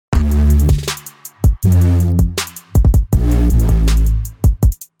Alright,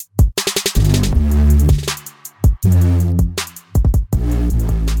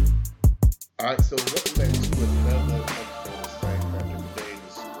 so welcome back to another episode of Same Project Today.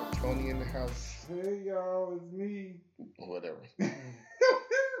 This is Tony in the house. Hey y'all, it's me. Whatever.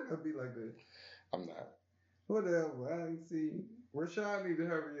 I'll be like that. I'm not. Whatever. I ain't see. Rashad need to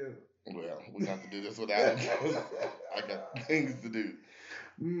hurry up. Well, we have to do this without him. I got things to do.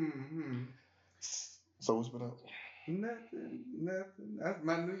 Mm-hmm. So what's been up? Nothing. That's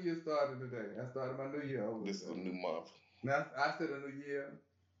my New Year started today. I started my New Year over. This is a new month. Now I said a new year.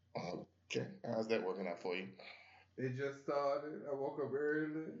 Okay. How's that working out for you? It just started. I woke up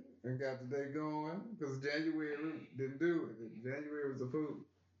early and got the day going because January didn't do it. January was a fool.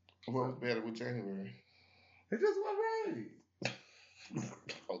 What was better with January? It just went right.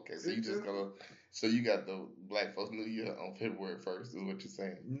 Okay, so you got the Black Folks New Year on February 1st, is what you're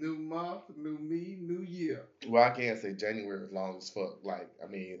saying. New month, new me, new year. Well, I can't say January was long as fuck. Like, I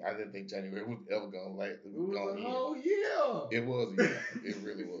mean, I didn't think January was ever gonna It was a whole year. It was a year. It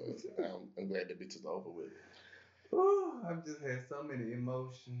really was. I'm glad that bitch is over with. Ooh, I've just had so many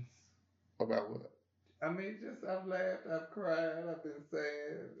emotions. About what? I mean, I've laughed, I've cried, I've been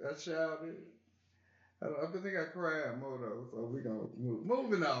sad, I shouted. I think I cried more though, so we're going to move.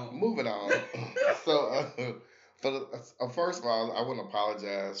 Moving on. So, first of all, I want to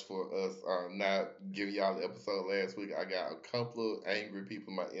apologize for us not giving y'all the episode last week. I got a couple of angry people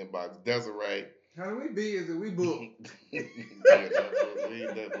in my inbox. Desiree. How we busy? We booked. Yeah, we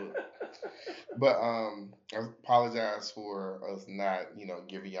ain't that booked. But I apologize for us not,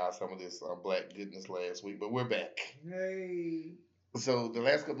 giving y'all some of this black goodness last week. But we're back. Hey. So the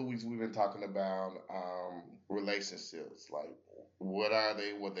last couple of weeks we've been talking about relationships, like what are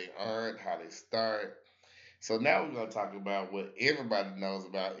they, what they aren't, how they start. So now we're gonna talk about what everybody knows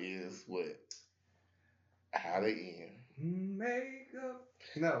about is how they end. Makeup.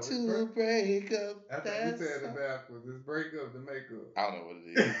 No. To break up. I think you said it backwards. It's break up to make up. I don't know what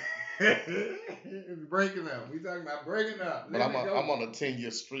it is. It's breaking up. We talking about breaking up. But I'm on a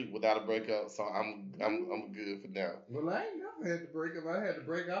 10-year streak without a breakup, so I'm good for now. Well, I ain't never had to break up. I had to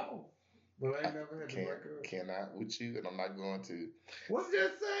break off. But I ain't never had to break up. Cannot with you, and I'm not going to. What's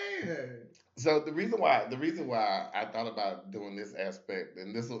just saying? So the reason why I thought about doing this aspect,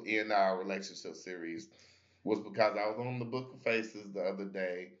 and this will end our relationship series, was because I was on the Book of Faces the other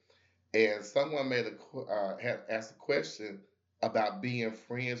day, and someone had asked a question about being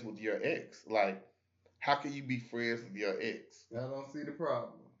friends with your ex. Like, how can you be friends with your ex? I don't see the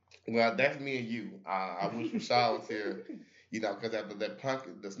problem. Well, that's me and you. I wish Rashad was here, because after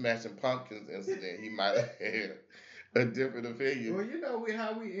the Smashing Pumpkins incident, he might have had a different opinion. Well,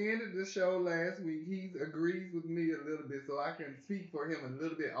 how we ended the show last week, he agrees with me a little bit, so I can speak for him a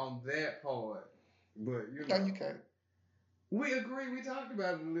little bit on that part. But, No, you can't. We agree. We talked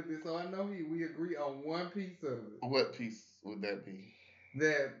about it a little bit, so I know we agree on one piece of it. What piece would that be?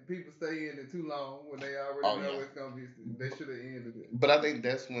 That people stay in it too long when they already know it's gonna be. They should have ended it. But I think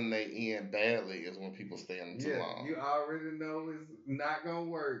that's when they end badly. Is when people stay in it too long. You already know it's not gonna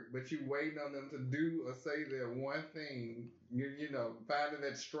work, but you waiting on them to do or say that one thing. Finding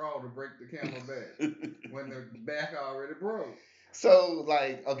that straw to break the camel back when the back already broke. So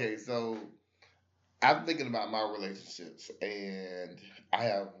I'm thinking about my relationships, and I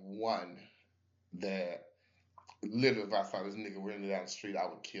have one that literally, if I saw this nigga running down the street, I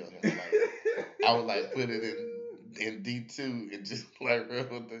would kill him. I would put it in D2 and just run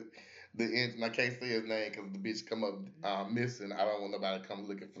with the engine. I can't say his name because the bitch come up missing. I don't want nobody to come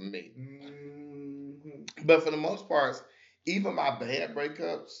looking for me. Mm-hmm. But for the most part, even my bad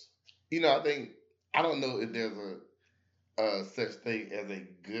breakups, I don't know if there's a such thing as a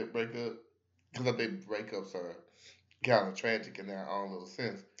good breakup. Because I think breakups are kind of tragic in their own little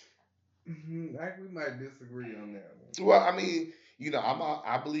sense. Mm-hmm. We might disagree on that one. Well, I mean,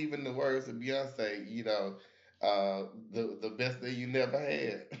 I believe in the words of Beyonce. The best thing you never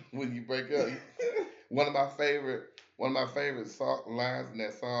had when you break up. One of my favorite lines in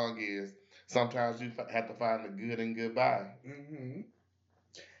that song is, "Sometimes you have to find the good in goodbye." Mm-hmm.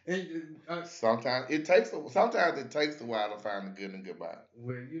 And sometimes it takes a while to find the good and goodbye.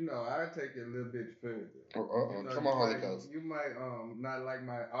 Well, I take it a little bit further. Come on, Holy Ghost. You might not like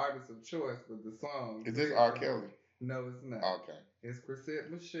my artist of choice, but the song. Is this R. Kelly? No, it's not. Okay. It's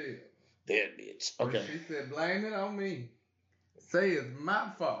Chrisette Michelle. That bitch. Okay. She said, "Blame it on me. Say it's my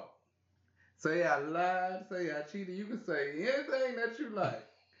fault. Say I lied. Say I cheated. You can say anything that you like.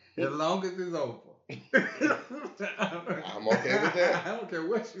 As long as it's over. I'm okay with that. I don't care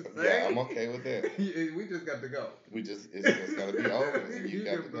what you say. Yeah, I'm okay with that. We just got to go. It's just gotta be over. And You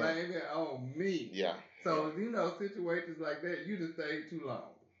got can to go. blame it on me. Yeah. So situations like that, you just stayed too long.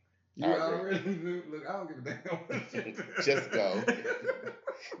 You I already knew. Look, I don't give a damn what you do. Just go.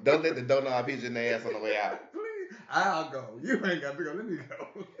 Don't let the doorknob hit your ass on the way out. Please, I'll go. You ain't got to go. Let me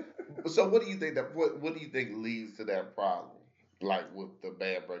go. So what do you think what do you think leads to that problem? Like with the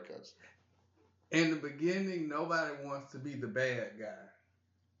bad breakups? In the beginning, nobody wants to be the bad guy.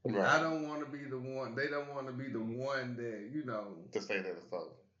 Right. I don't want to be the one. They don't want to be the one that, to say that it's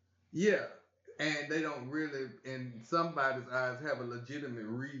over. Yeah. And they don't really, in somebody's eyes, have a legitimate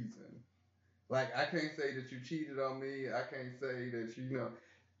reason. Like, I can't say that you cheated on me. I can't say that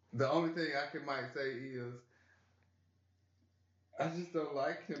the only thing might say is, I just don't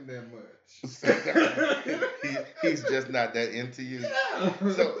like him that much. He's just not that into you. Yeah.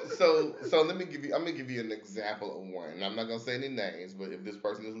 So I'm gonna give you an example of one. And I'm not gonna say any names, but if this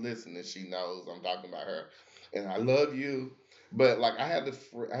person is listening, she knows I'm talking about her. And I love you, but like I had a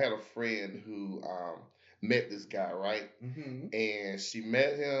friend who met this guy, right? Mm-hmm. And she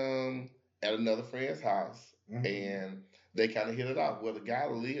met him at another friend's house, mm-hmm. and they kind of hit it off. Well, the guy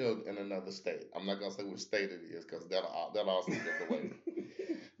lived in another state. I'm not gonna say which state it is because that'll also give the way.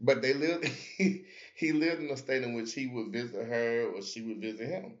 But they lived. He lived in a state in which he would visit her or she would visit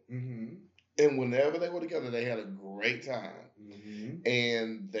him. Mm-hmm. And whenever they were together, they had a great time. Mm-hmm.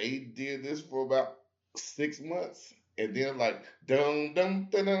 And they did this for about 6 months, and then like dum dum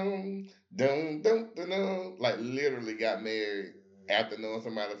dum dum dum dum dum, like literally got married after knowing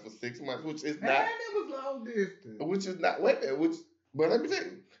somebody for 6 months, which is not. And it was long distance. Which is not. Wait a minute. But let me tell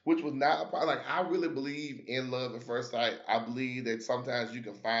you, which was not a problem. Like I really believe in love at first sight. I believe that sometimes you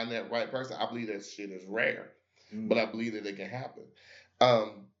can find that right person. I believe that shit is rare, but I believe that it can happen.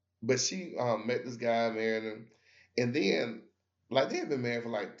 But she met this guy, married him, and then like they had been married for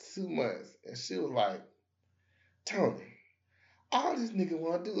like 2 months, and she was like, Tony, all this nigga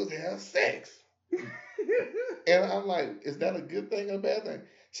want to do is have sex. And I'm like, is that a good thing or a bad thing?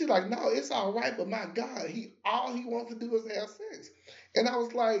 She's like, no, it's all right, but my God, all he wants to do is have sex. And I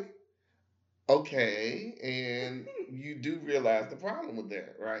was like, okay, and you do realize the problem with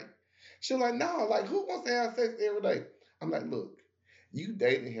that, right? She was like, no, like who wants to have sex every day? I'm like, look, you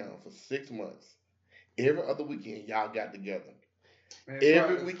dated him for 6 months. Every other weekend, y'all got together. Man,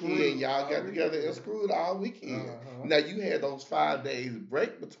 every weekend, y'all got together and screwed all weekend. Uh-huh. Now, you had those 5 days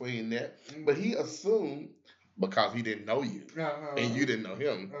break between that, but he assumed, because he didn't know you, uh-huh. and you didn't know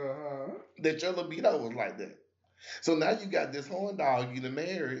him, uh-huh. that your libido was like that. So now you got this horn dog you done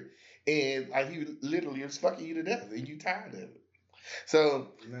married, and like he literally is fucking you to death, and you tired of it.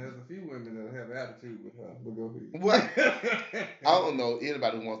 So now, there's a few women that have attitude with her. But go ahead. What? I don't know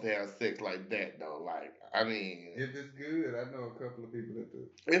anybody who wants to have sex like that though. Like, I mean, if it's good, I know a couple of people that do.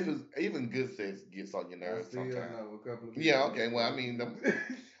 If it's even good sex gets on your nerves sometimes. I know a couple of people. Yeah, okay. Well, I mean,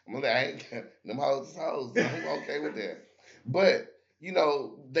 I ain't them hoes. I'm okay with that. But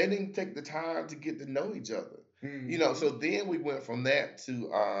they didn't take the time to get to know each other. Mm-hmm. So then we went from that to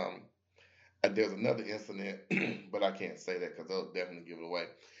there's another incident, but I can't say that because they'll definitely give it away.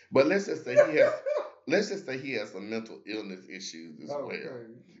 But let's just say he has some mental illness issues as well.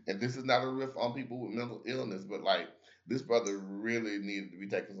 And this is not a riff on people with mental illness, but like this brother really needed to be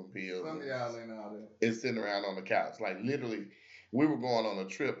taking some pills. Some of y'all ain't all that. And sitting around on the couch. Like literally, we were going on a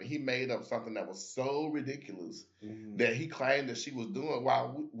trip and he made up something that was so ridiculous that he claimed that she was doing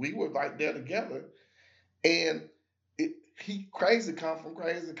while we were like there together. And he crazy come from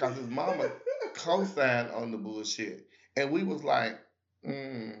crazy because his mama co-signed on the bullshit. And we was like,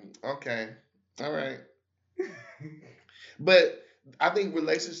 okay, all right. But I think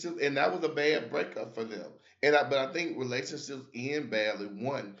relationships, and that was a bad breakup for them. But I think relationships end badly,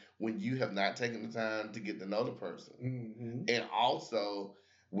 one, when you have not taken the time to get to know the person. Mm-hmm. And also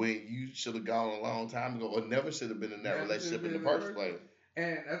when you should have gone a long time ago or never should have been in that relationship in the first place.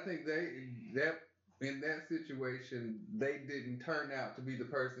 And I think in that situation, they didn't turn out to be the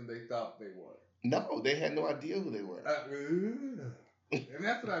person they thought they were. No, they had no idea who they were. And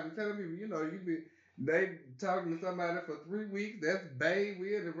that's what I be telling people. They talking to somebody for 3 weeks. That's babe.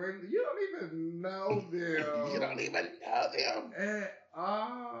 We in the regular. You don't even know them. You don't even know them. And,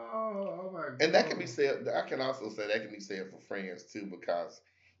 oh my God. And that can be said. I can also say that can be said for friends too, because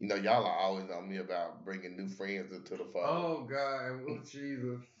y'all are always on me about bringing new friends into the fold. Oh God, oh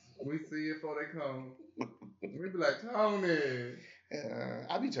Jesus. We see it before they come. We be like, Tony.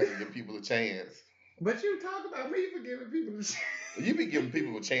 I be trying to give people a chance. But you talk about me for giving people a chance. You be giving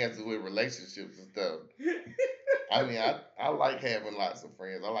people a chance with relationships and stuff. I mean, I like having lots of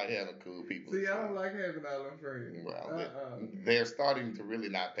friends. I like having cool people. See, I don't like having all them friends. Well, they're starting to really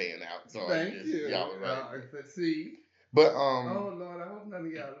not paying out. So Thank I guess you. y'all are right. See. But Oh Lord, I hope none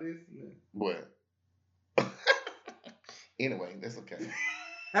of y'all listening. What? Anyway, that's okay.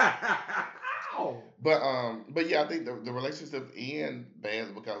 But yeah, I think the relationship end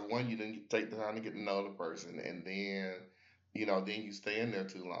bad because one, you didn't take the time to get to know the person, and then then you stay in there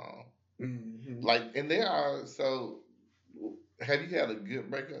too long. Mm-hmm. Like, and there are so. Have you had a good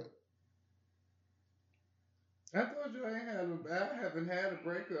breakup? I told you I haven't had a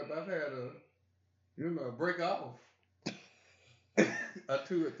breakup. I've had a break off. A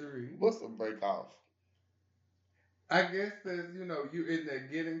 2 or 3. What's a break off? I guess that's you in that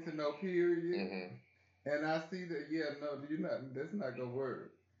getting to know period, and I see that that's not gonna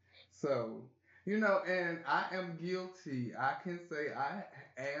work. So and I am guilty. I can say I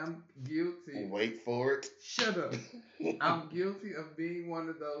am guilty. Wait for it. Shut up. I'm guilty of being one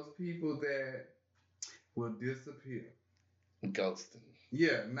of those people that will disappear. Ghosting.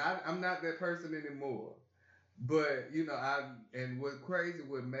 Yeah, I'm not that person anymore. But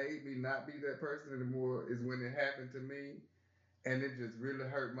what made me not be that person anymore is when it happened to me, and it just really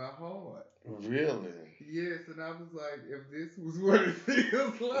hurt my heart. Really? Yes, and I was like, if this was what it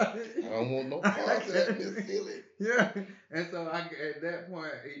feels like, I don't want no part of that. Just feel it. Yeah, and so at that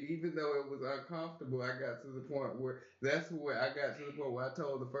point, even though it was uncomfortable, I got to the point where I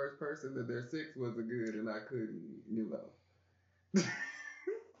told the first person that their sex wasn't good, and I couldn't,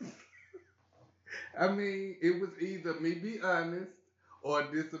 I mean, it was either me be honest or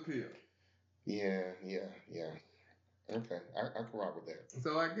disappear. Yeah. Okay, I can rock with that.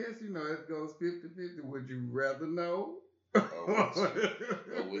 So I guess, it goes 50-50. Would you rather know?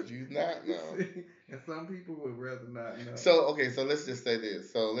 Or would you not know? And some people would rather not know. So let's just say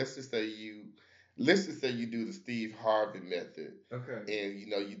this. So let's just say you do the Steve Harvey method. Okay. And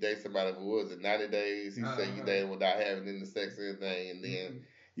you date somebody for what was it, 90 days? He said you date without having any sex or anything, and then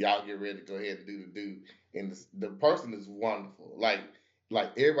y'all get ready to go ahead and do the do. And the person is wonderful. Like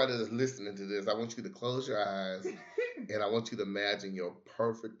everybody that's listening to this, I want you to close your eyes and I want you to imagine your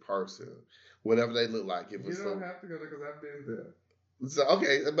perfect person, whatever they look like. If you don't have to go there because I've been there. So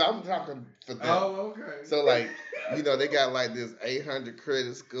okay, but I'm talking for them. Oh, okay. So they got like this 800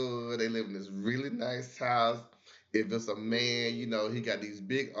 credit score. They live in this really nice house. If it's a man, he got these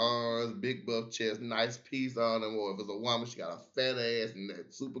big arms, big buff chest, nice piece on him. Or if it's a woman, she got a fat ass and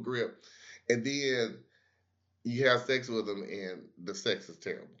that super grip. And then you have sex with them, and the sex is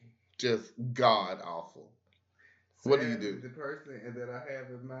terrible, just god awful. What do you do? The person that I have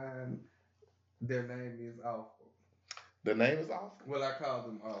in mind, their name is Awful. The name is Awful? Well, I call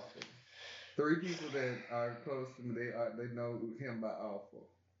them Awful. 3 people that are close to me, they know him by Awful.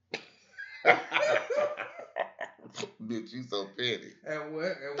 Bitch, you so petty. And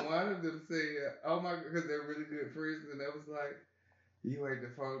one of them said, "Oh my," because they're really good friends, and they was like, "You ain't the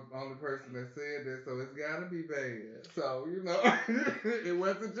only person that said that, so it's gotta be bad." So it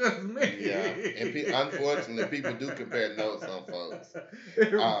wasn't just me. Yeah, and unfortunately, people do compare notes on folks.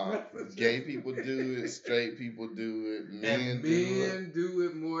 Gay people do it, straight people do it, men do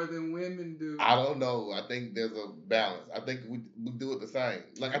it more than women do. I don't know. I think there's a balance. I think we do it the same.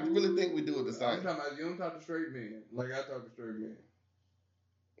 Like I really think we do it the same. I'm talking about you don't talk to straight men like I talk to straight men.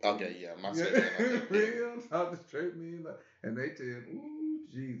 Okay, yeah, my straight man. We don't talk to straight men and they tell, "Ooh,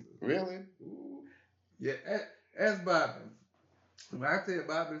 Jesus." Really? Ooh. Yeah, ask Bobby. When I tell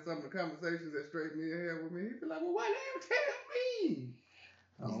Bobby some of the conversations that straight men have with me, he be like, "Well, why didn't you tell me?"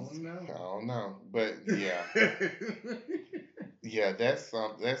 I don't know. But yeah. Yeah, that's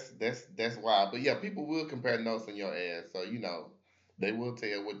wild. But yeah, people will compare notes on your ass. So, they will tell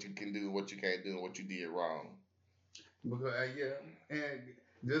you what you can do, what you can't do, and what you did wrong. Because, and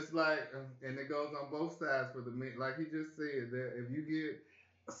just like, and it goes on both sides for the men. Like he just said, that if you get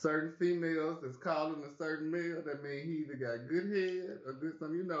certain females that's calling a certain male, that means he either got good head or good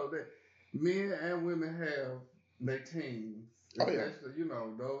something. That men and women have their teams. Especially,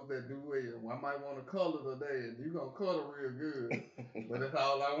 those that do well. I might want to color today, and you're going to color real good. But that's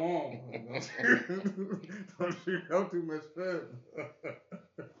all I want. Don't you go too much further.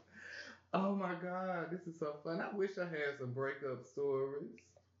 Oh my God, this is so fun. I wish I had some breakup stories.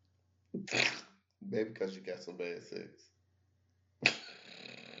 Maybe because you got some bad sex.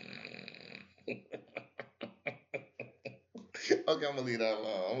 Okay, I'm gonna leave that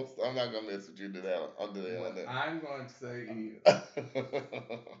alone. I'm not gonna mess with you to that. I'll do that one day. I'm going to say is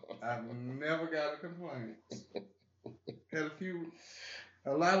I've never got a complaint. Had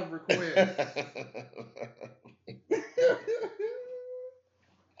a lot of requests.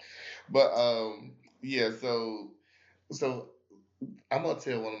 But yeah, so So I'm gonna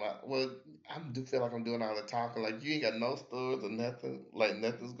tell one of my. Well, I do feel like I'm doing all the talking. Like you ain't got no stories or nothing. Like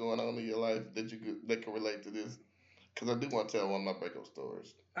nothing's going on in your life that that can relate to this. Because I do want to tell one of my breakup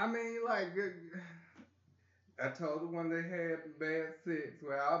stories. I mean, like, I told the one they had bad sex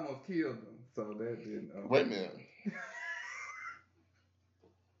where I almost killed them. So that didn't. Wait a minute.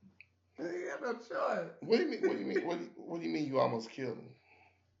 They had no choice. What do you mean? What do you mean? What do you mean? You almost killed him?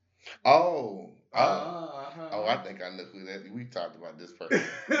 Oh, I think I know who that is. We talked about this person.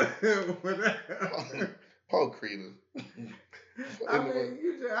 Paul Creeder. I mean,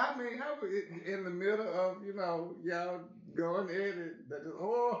 how in the middle of y'all going at it, that just,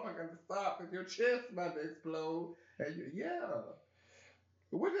 I got to stop, and your chest about to explode, and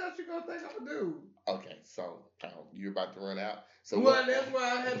what else you gonna think I'm gonna do? Okay, so you're about to run out. So that's why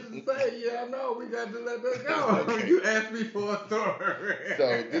I had to say, I know we got to let that go. Okay. You asked me for a story.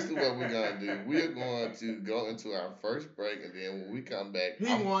 So this is what we're gonna do. We're going to go into our first break, and then when we come back,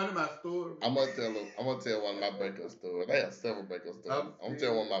 he wanted my story. I'm gonna tell one of my breakup stories. I have several breakup stories. I'm gonna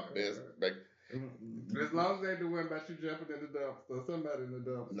tell one of my best break. As long as they do one about you jumping in the dumpster, somebody in the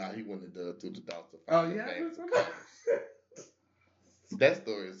dumpster. Nah, he wouldn't have done to the dumpster. Oh yeah. That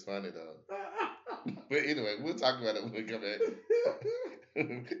story is funny though. But anyway, we'll talk about it when we come back.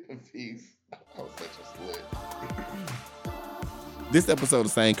 Peace. I was such a slut. This episode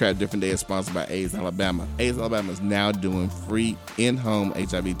of Same Crap Different Day is sponsored by AIDS Alabama. AIDS Alabama is now doing free in-home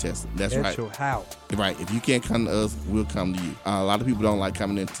HIV testing. That's right. Your house. Right. If you can't come to us, we'll come to you. A lot of people don't like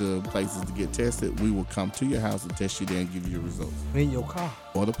coming into places to get tested. We will come to your house and test you there and give you your results. In your car.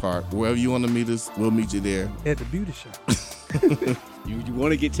 Or the park. Wherever you want to meet us, we'll meet you there. At the beauty shop. You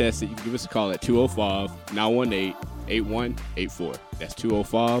want to get tested, you can give us a call at 205-918-8184. That's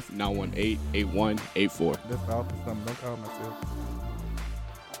 205-918-8184. That's the office number. Don't call myself.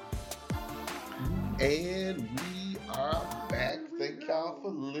 And we are back. Thank y'all for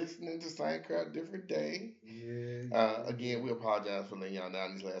listening to Same Crowd Different Day. Yeah. Again, we apologize for letting y'all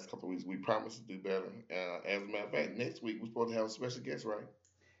down these last couple of weeks. We promise to do better. As a matter of fact, next week we're supposed to have a special guest, right?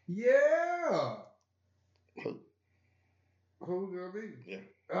 Yeah. Who? Who's gonna be? Yeah.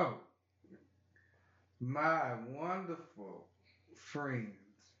 Oh, my wonderful friend.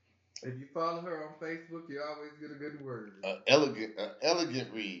 If you follow her on Facebook, you always get a good word.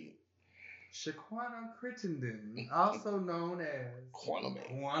 Elegant read. Shaquana Crittenden, also known as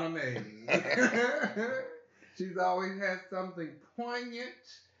Quaname. She's always had something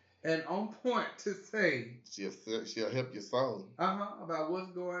poignant and on point to say. She'll help your soul. About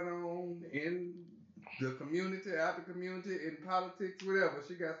what's going on in the community, out the community, in politics, whatever.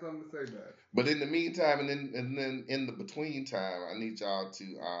 She got something to say about it. But in the meantime, and then in the between time, I need y'all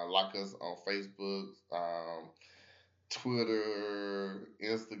to like us on Facebook, Twitter,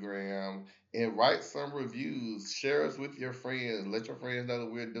 Instagram, and write some reviews. Share us with your friends. Let your friends know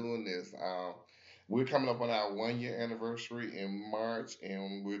that we're doing this. We're coming up on our 1 year anniversary in March,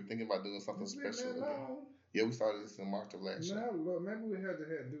 and we're thinking about doing something special. Yeah, we started this in March of last year. Look, maybe we had to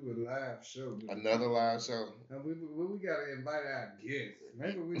do a live show. Another live show. We got to invite our guests.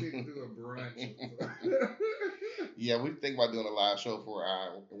 Maybe we need to do a brunch. Yeah, we think about doing a live show for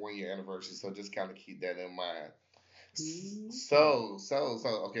our 1 year anniversary, so just kind of keep that in mind. So,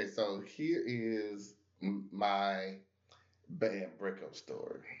 okay, so here is my bad breakup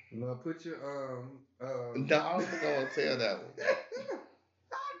story. No, put your No, I don't think I want to tell that one.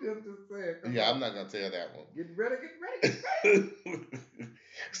 Just saying. Yeah, I'm not gonna tell that one. Get ready.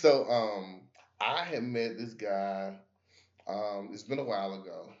 So, I had met this guy. It's been a while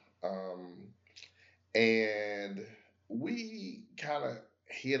ago, and we kind of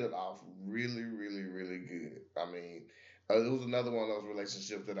hit it off really, really, really good. I mean, it was another one of those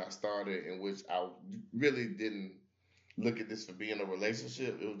relationships that I started in which I really didn't look at this for being a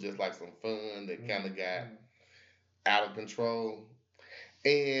relationship. It was just like some fun that kind of got out of control.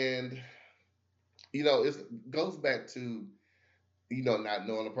 And, it goes back to, not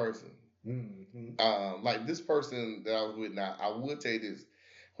knowing a person. Mm-hmm. Like this person that I was with now, I would tell you this.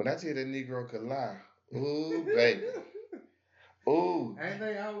 When I tell you that Negro could lie, ooh, baby. Ooh. Ain't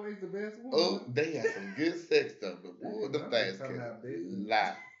they always the best one? Oh, they have some good sex stuff, but ooh, them things can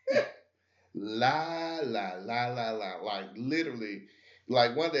lie. Lie. Like literally,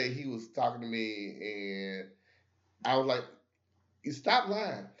 like one day he was talking to me and I was like, you stop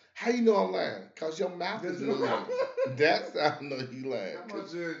lying. How you know I'm lying? Because your mouth is moving. That's how I know you lying. I'm going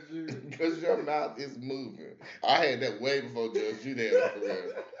to judge you. Because your mouth is moving. I had that way before Judge Judy had it for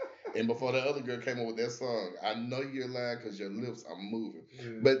real. And before the other girl came up with that song, I know you're lying because your lips are moving.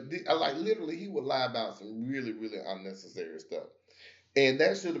 Yeah. But literally, he would lie about some really, really unnecessary stuff. And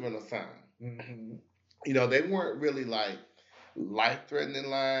that should have been a sign. Mm-hmm. they weren't really like life threatening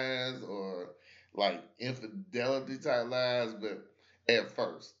lies or like infidelity type lies, but at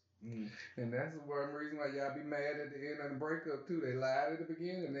first. And that's one reason why y'all be mad at the end of the breakup too. They lied at the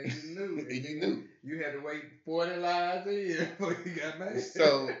beginning and then you knew. And You then knew. you had to wait 40 lies a year before you got mad.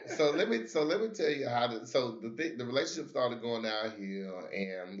 So let me tell you how the relationship started going downhill,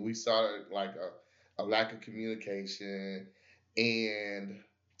 and we started like a lack of communication, and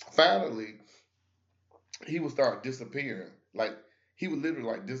finally he would start disappearing. Like he would literally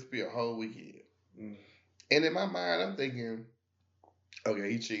like disappear a whole weekend. Mm. And in my mind, I'm thinking,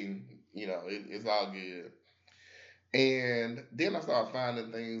 okay, he cheating. It's all good. And then I started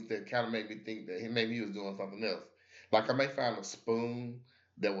finding things that kind of made me think that maybe he was doing something else. Like I may find a spoon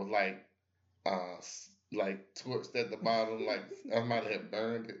that was like torched at the bottom, like I might have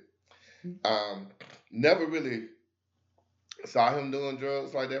burned it. Never really saw him doing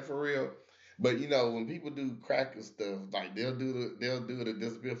drugs like that for real. But when people do crack and stuff, like they'll do it and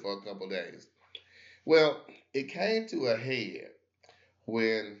disappear for a couple days. Well, it came to a head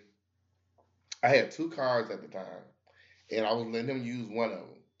when I had two cars at the time, and I was letting him use one of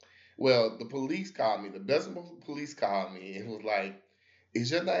them. Well, the police called me. The Bessemer police called me and was like,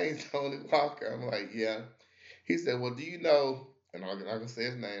 "Is your name Tony Walker?" I'm like, "Yeah." He said, "Well, do you know?" And I'm not gonna say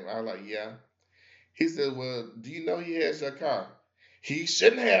his name. I was like, "Yeah." He said, "Well, do you know he has your car?" He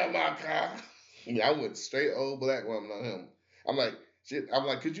shouldn't have my car. I went straight old black woman on him. I'm like, shit. I'm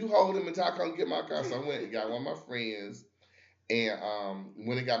like, could you hold him until I come get my car? So I went and got one of my friends and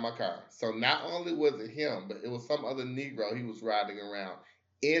went and got my car. So not only was it him, but it was some other Negro he was riding around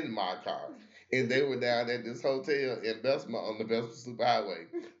in my car. And they were down at this hotel in Bessemer on the Bessemer Superhighway.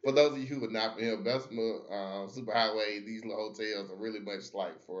 For those of you who are not familiar, Bessemer Superhighway, these little hotels are really much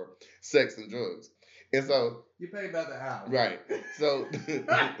like for sex and drugs. And so you pay by the hour. right. So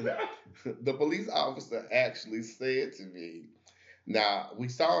the police officer actually said to me, now we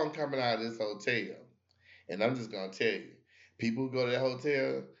saw him coming out of this hotel, and I'm just gonna tell you, people who go to that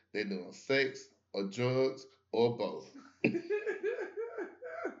hotel, they're doing sex or drugs or both.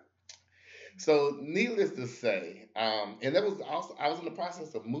 So needless to say, and that was also I was in the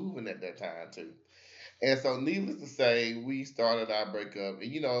process of moving at that time too. And so, needless to say, we started our breakup.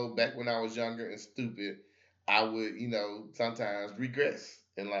 And, back when I was younger and stupid, I would, sometimes regress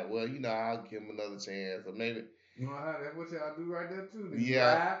and like, well, I'll give him another chance. Or maybe. That's what y'all do right there, too. You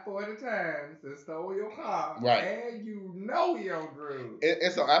Yeah. lied 40 times and stole your car. Right. And you know he on drugs.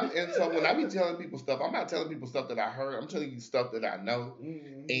 And so when I be telling people stuff, I'm not telling people stuff that I heard. I'm telling you stuff that I know.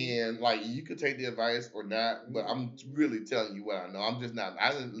 Mm-hmm. And, like, you could take the advice or not, but I'm really telling you what I know. I'm just not,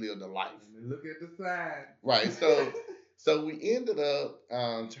 I didn't live the life. Look at the sign. Right. So we ended up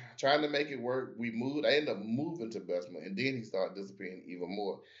trying to make it work. We moved. I ended up moving to Bessemer, and then he started disappearing even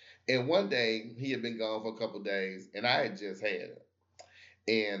more. And one day he had been gone for a couple of days, and I had just had it.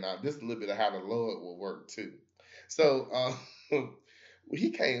 And this is a little bit of how the Lord will work too. So he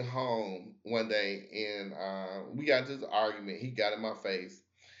came home one day, and we got into this argument. He got in my face,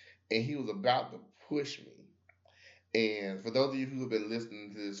 and he was about to push me. And for those of you who have been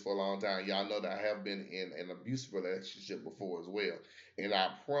listening to this for a long time, y'all know that I have been in an abusive relationship before as well. And I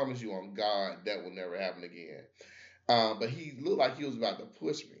promise you on God that will never happen again. But he looked like he was about to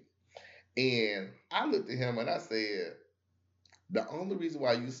push me. And I looked at him and I said, the only reason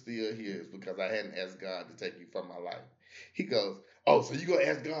why you still here is because I hadn't asked God to take you from my life. He goes, oh, so you going to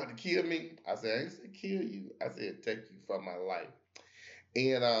ask God to kill me? I said, I didn't say kill you. I said, take you from my life.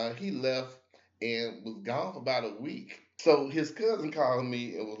 And he left and was gone for about a week. So his cousin called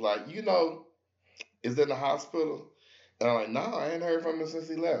me and was like, is in the hospital? And I'm like, no, I ain't heard from him since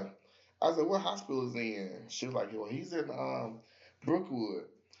he left. I said, what hospital is he in? She was like, well, he's in Brookwood.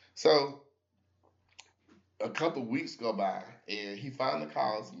 So a couple weeks go by and he finally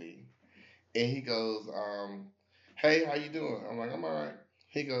calls me and he goes, hey, how you doing? I'm like, I'm all right.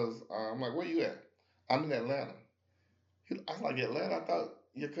 He goes, I'm like, where you at? I'm in Atlanta. I was like, Atlanta? I thought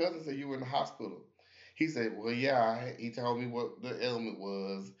your cousin said you were in the hospital. He said, well, yeah. He told me what the ailment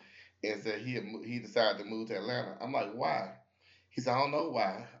was and said he decided to move to Atlanta. I'm like, why? He said, I don't know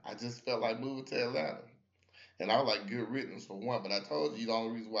why. I just felt like moving to Atlanta. And I was like, good riddance for one. But I told you the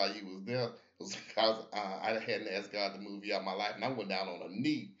only reason why you was there was because I hadn't asked God to move you out of my life. And I went down on a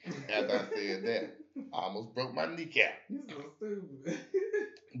knee after I said that. I almost broke my kneecap. You're so stupid.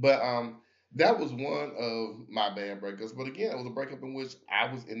 But that was one of my bad breakups. But again, it was a breakup in which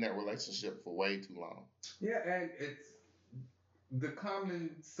I was in that relationship for way too long. Yeah, and it's the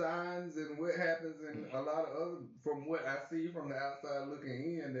common signs and what happens in a lot of other, from what I see from the outside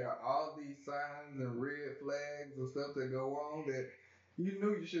looking in, there are all these signs and red flags and stuff that go on that, You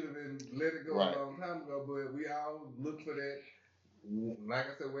knew you should have been let it go Right. a long time ago, but we all look for that. Like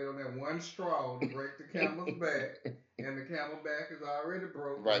I said, wait on that one straw to break the camel's back, and the camel back is already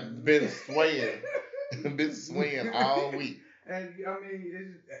broken. Right. Been swaying. Been swaying all week. And I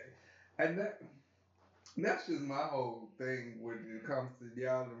mean, that's just my whole thing when it comes to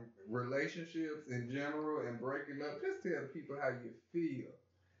y'all relationships in general and breaking up. Just tell people how you feel.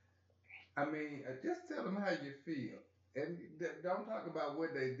 I mean, just tell them how you feel, and don't talk about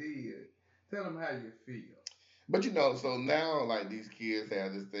what they did. Tell them how you feel. But you know, so now like these kids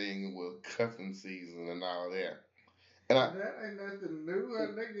have this thing with cuffing season and all that. And That ain't nothing new.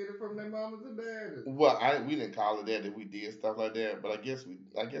 They get it from their mamas and daddies. well, we didn't call it that if we did stuff like that, but I guess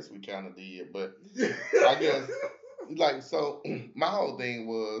we kind of did. But I guess like so, my whole thing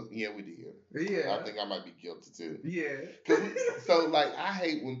was we did. Yeah. I think I might be guilty too. Yeah. So like I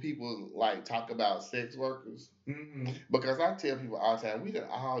hate when people like talk about sex workers because I tell people all the time we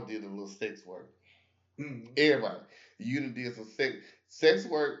all did a little sex work. Everybody, you done did some sex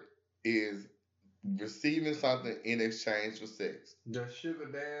work is receiving something in exchange for sex. The sugar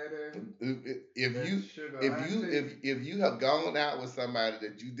daddy. If you have gone out with somebody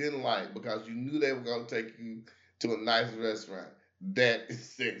that you didn't like because you knew they were gonna take you to a nice restaurant, that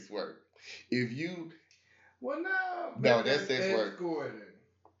is sex work. If you no, that's sex work.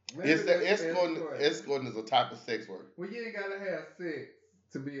 Escorting is a type of sex work. Well, you ain't gotta have sex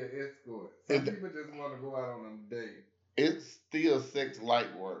to be an escort. Some people just want to go out on a date. It's still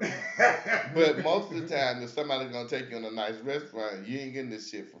sex-like work. But most of the time, if somebody's going to take you on a nice restaurant, you ain't getting this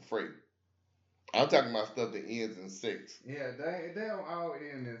shit for free. I'm talking about stuff that ends in sex. Yeah, they don't all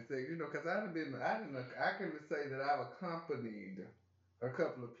end in sex. You know, because I can say that I've accompanied a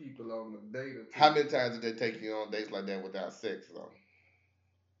couple of people on a date or two. How many times did they take you on dates like that without sex, though?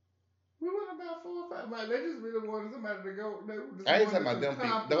 We went about 4 or 5 miles. They just really wanted somebody to go. I ain't talking about them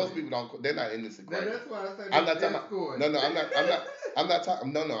people. Those people don't. They're not in this equation. That's why I say I'm not talking about. No, I'm not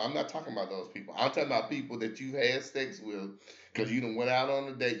talking. No, I'm not talking about those people. I'm talking about people that you had sex with because you done went out on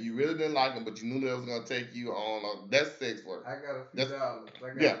a date. You really didn't like them, but you knew they was gonna take you on. That's sex work. I got a few dollars. I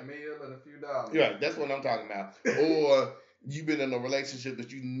got a meal and a few dollars. Yeah, that's what I'm talking about. Or you've been in a relationship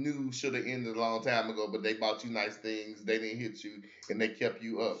that you knew should have ended a long time ago, but they bought you nice things, they didn't hit you, and they kept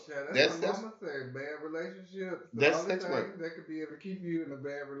you up. That's what I'm gonna say. Bad relationships. That's sex work. That could be able to keep you in a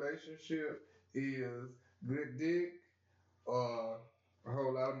bad relationship is good dick or a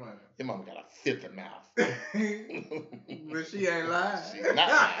whole lot of money. Your mama got a filthy mouth. But she ain't lying. She's not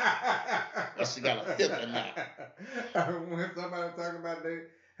lying. But she got a filthy mouth. When somebody talking about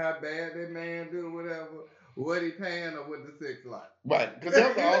how bad that man do whatever. What he paying or what the sex like? Right, because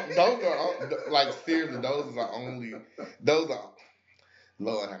those are like seriously, those are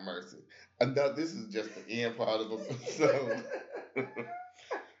Lord have mercy. This is just the end part of it.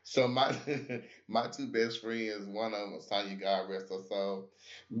 So my two best friends, one of them was Sonya, God rest her soul.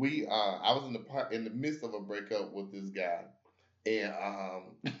 I was in the midst of a breakup with this guy, and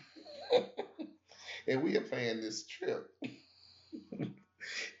and we are planning this trip,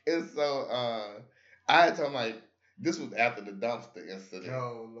 and so. I had told them, like, this was after the dumpster incident.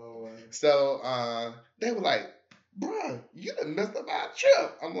 Oh, Lord. So they were like, bruh, you done messed up our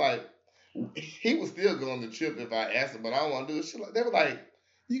trip. I'm like, he was still going on the trip if I asked him, but I don't want to do a shit like they were like,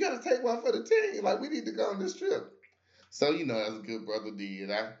 you got to take one for the team. Like, we need to go on this trip. So, you know, as a good brother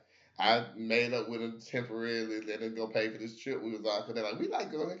did, I made up with him temporarily, let him go pay for this trip we was on. Because they're like, we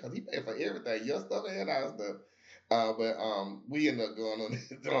like going because he paid for everything, your stuff and our stuff. But we ended up going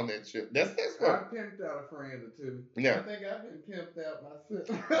on that trip. That's work. I pimped out a friend or two. Yeah. I think I've been pimped out myself.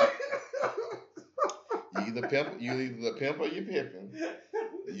 You either the pimp or you pimping.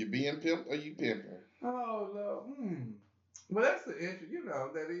 You being pimped or you pimping. Oh Lord. Well, that's the issue. You know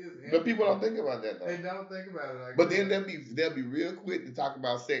that is. But people don't think about that though. They don't think about it like but that. then they'll be real quick to talk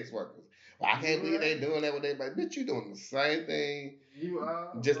about sex workers. Well, I can't believe they doing that with everybody. Bitch, you doing the same thing. You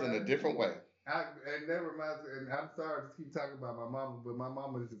are just in a different way. And that reminds me, and I'm sorry to keep talking about my mama, but my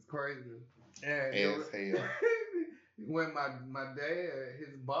mama is just crazy. And as hell. When my dad,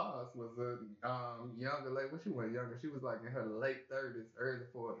 his boss was a younger lady. Well, she wasn't younger. She was like in her late 30s, early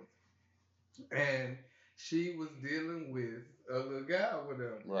 40s. And she was dealing with a little guy with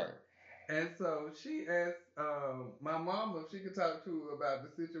her. Right. And so she asked my mama if she could talk to her about the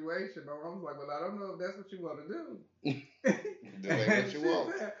situation. My mama was like, well, I don't know if that's what you want to do. That's what you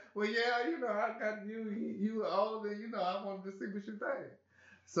want. Said, well, yeah, you know, I got you older, you know, I wanted to see what you think.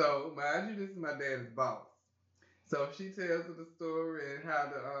 So, mind you, this is my dad's boss. So she tells her the story and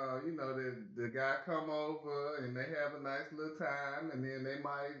how the guy come over and they have a nice little time and then they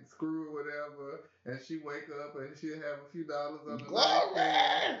might screw or whatever and she wake up and she'll have a few dollars on the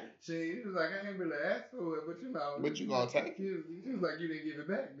nightstand. She was like, I ain't really asked for it, but But you gonna take it? She was like, you didn't give it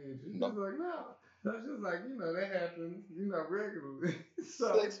back, did you? She No. was like, no. So she was like, that happens, regularly.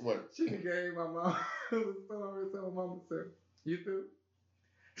 So sex work. she gave my mom the story. So my mama said, you through?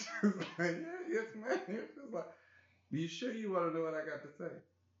 She was like, yeah, yes, ma'am. She was like, you sure you want to know what I got to say?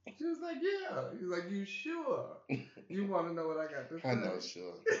 She was like, yeah. He was like, you sure you want to know what I got to say? I know,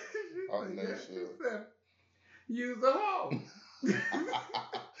 sure. I know, yeah. sure. She said, use a hoe.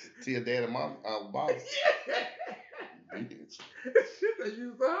 To your dad and mom, boss. Bitch. She said,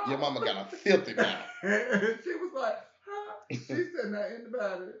 use a hoe. Your mama got a filthy mouth. She was like, huh? She said, now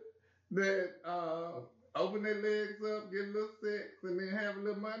anybody that open their legs up, get a little sex, and then have a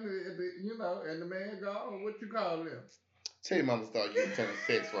little money, and the man gone, what you call them? Tell your mama start using term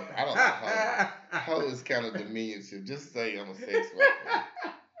sex worker. I don't know how. Hoe is kind of diminutive. Just say I'm a sex worker.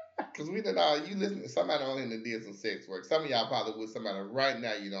 Because we done all, you listen to somebody on here that did some sex work. Some of y'all probably with somebody right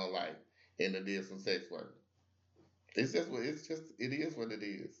now you don't like and that did some sex work. It is what it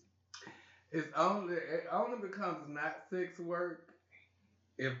is. It only becomes not sex work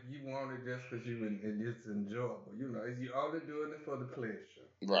if you want it just because and it's enjoyable. You're only doing it for the pleasure.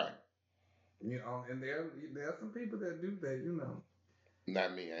 Right. And there are some people that do that,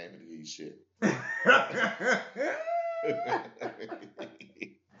 Not me. I ain't gonna give you shit.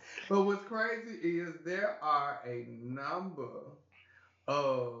 But what's crazy is there are a number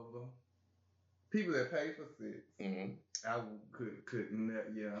of people that pay for sex. Mm-hmm. I couldn't,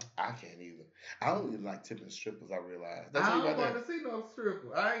 yeah. I can't either. I don't even like tipping strippers, I realize. I don't want to see no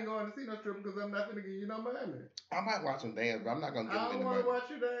stripper. I ain't going to see no stripper because I'm not going to give you no money. I might watch them dance, but I'm not going to give them any money. I don't want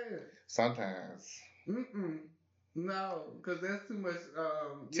to watch you dance. Sometimes. No, because that's too much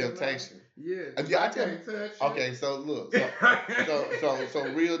temptation. Yeah. I can't touch you. Okay, so look. So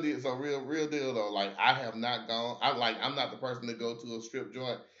real deal though. Like I have not gone. I'm not the person to go to a strip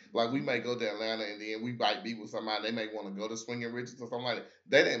joint. Like we may go to Atlanta and then we might be with somebody. They may want to go to Swinging Riches or something like that.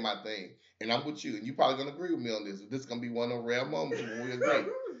 That ain't my thing. And I'm with you. And you probably gonna agree with me on this. This is gonna be one of the rare moments when we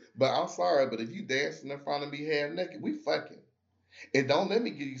agree. But I'm sorry, but if you dancing in front of me half naked, we fucking. And don't let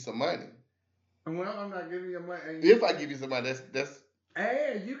me give you some money. Well, I'm not giving you money. If I give you some money, that's.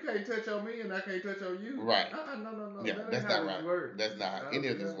 And you can't touch on me, and I can't touch on you. Right. No. Yeah, that's not right. Works. That's not how any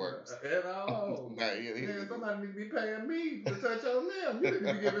of this works. At all. Yeah, somebody need to be paying me to touch on them. You need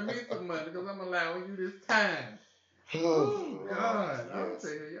to be giving me some money because I'm allowing you this time. Oh, God. Yes. I'll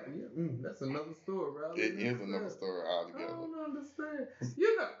tell you, that's another story, right? It is another story altogether. I don't understand.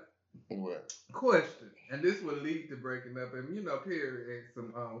 What? Question. And this will lead to breaking up. And Perry had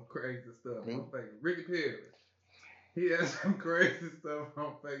some crazy stuff on Facebook. Ricky Perry. He had some crazy stuff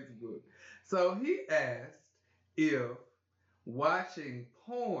on Facebook. So he asked if watching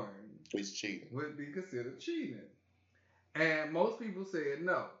porn is cheating. Would be considered cheating. And most people said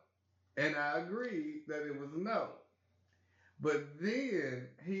no. And I agreed that it was no. But then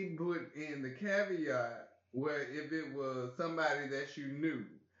he put in the caveat where if it was somebody that you knew,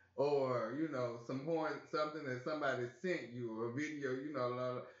 or, some porn, something that somebody sent you, or a video,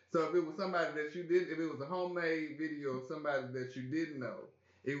 So if it was somebody that you did, if it was a homemade video of somebody that you didn't know,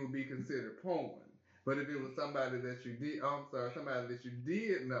 it would be considered porn. But if it was somebody that you somebody that you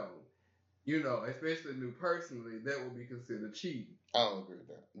did know, especially knew personally, that would be considered cheating. I don't agree with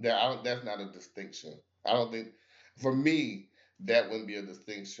that. That's not a distinction. I don't think, for me, that wouldn't be a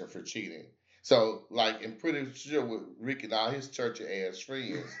distinction for cheating. So, I'm pretty sure with Rick and all his churchy ass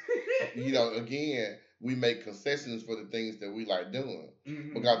friends, again, we make concessions for the things that we like doing.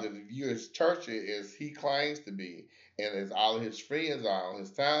 Mm-hmm. Because if you're as churchy as he claims to be, and as all of his friends are on his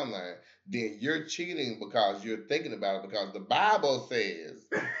timeline, then you're cheating because you're thinking about it. Because the Bible says,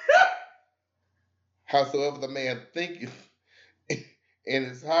 howsoever the man thinketh in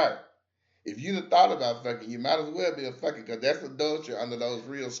his heart. If you'd have thought about fucking, you might as well be a fucking, because that's adultery under those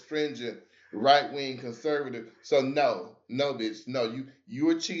real stringent right-wing conservative. So no, bitch, no, you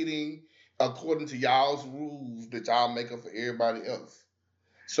are cheating according to y'all's rules that y'all make up for everybody else.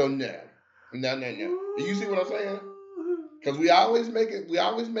 So no. Do you see what I'm saying? Because we always make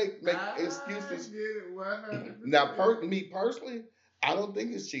excuses. Now, me personally, I don't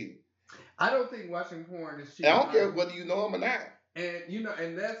think it's cheating. I don't think watching porn is cheating. I don't care whether you know them or not. And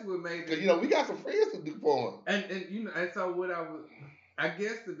and that's what made it. Because we got some friends who do porn. And and so what I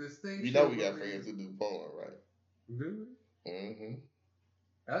guess the distinction. We got friends who do porn, right? Do we? Mm-hmm.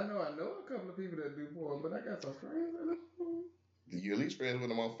 I know a couple of people that do porn, but I got some friends that do porn. You're at least friends with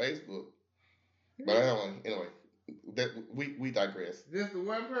them on Facebook. Yeah. But anyway, that we digress. Just the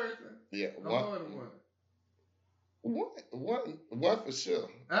one person? Yeah, Or more than one? One for sure.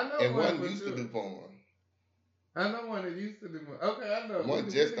 I know And one for used sure. to do porn. I know one that used to do porn. Okay, I know. One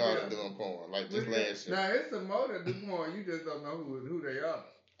just started doing porn, like just last year. Now, it's some more that do porn. You just don't know who they are.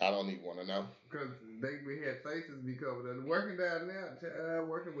 I don't even want to know. Because we had faces be covered up. Working down there,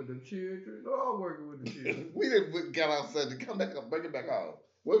 working with the children. Oh, working with the children. We didn't got out Sunday. Come back up, bring it back on.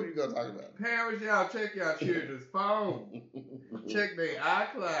 What were you going to talk about? Parents, y'all check y'all children's phone. Check their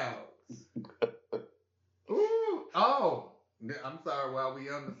iClouds. Ooh, oh. I'm sorry, while we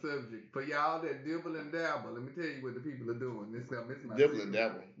on the subject. For y'all that dibble and dabble, let me tell you what the people are doing. This my dibble and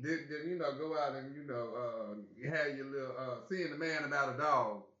dabble. Go out and, have your little, seeing a man about a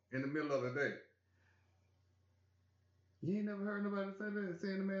dog in the middle of the day. You ain't never heard nobody say that,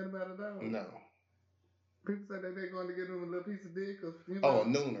 seeing a man about a dog? No. People say that they're going to give him a little piece of dick. Oh, a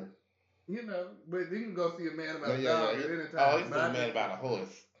nooner. But you can go see a man about a dog at any time. Oh, he's a man about a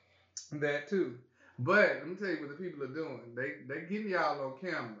horse. That too. But let me tell you what the people are doing. They getting y'all on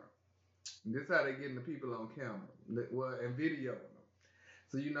camera. This is how they getting the people on camera. Well, and videoing them.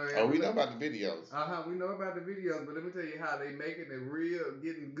 So we know about the videos. We know about the videos, but let me tell you how they making it real,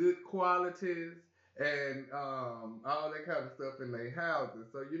 getting good qualities and all that kind of stuff in their houses.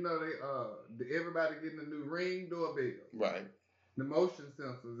 So everybody getting a new Ring doorbell. Right. The motion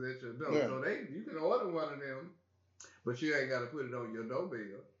sensors at your door. Yeah. So you can order one of them, but you ain't got to put it on your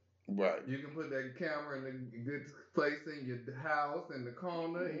doorbell. Right. You can put that camera in a good place in your house, in the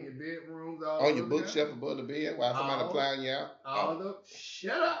corner, in your bedrooms, all on your bookshelf above the bed while somebody flying you out.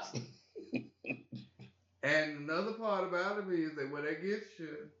 Shut up. And another part about it is that when they get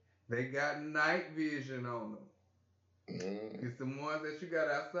you, they got night vision on them. It's the ones that you got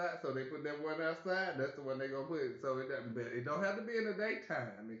outside, so they put that one outside. That's the one they gonna put. So it don't have to be in the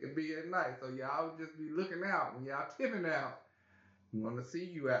daytime. It can be at night. So y'all just be looking out when y'all tipping out. We want to see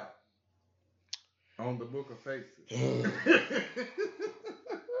you out on the Book of Faces.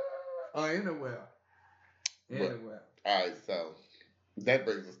 Or anywhere. All right, so that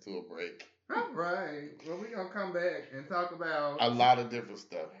brings us to a break. All right. Well, we're going to come back and talk about a lot of different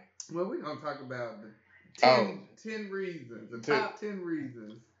stuff. Well, we're going to talk about the 10 reasons, top 10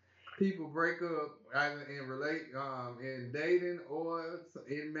 reasons people break up either in dating or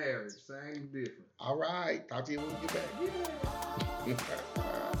in marriage. Same difference. All right. Talk to you when we get back. Yeah.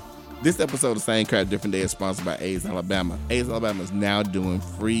 This episode of Same Crap Different Day is sponsored by AIDS Alabama. AIDS Alabama is now doing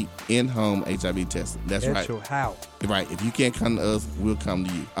free in-home HIV testing. That's right. Your house. Right. If you can't come to us, we'll come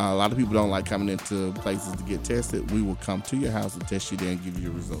to you. A lot of people don't like coming into places to get tested. We will come to your house and test you there and give you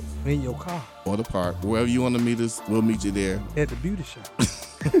your results. In your car. Or the park. Wherever you want to meet us, we'll meet you there. At the beauty shop.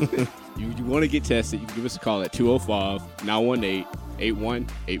 You want to get tested, you can give us a call at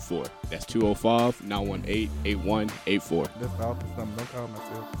 205-918-8184. That's 205-918-8184. That's the office number. Don't call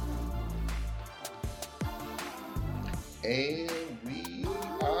myself. And we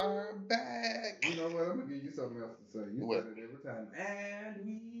are back. You know what? I'm going to give you something else to say. You say it every time. And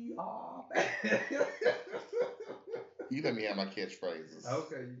we are back. You let me have my catchphrases.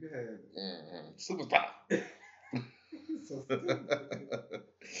 Okay, you can have it. Superstar. So stupid.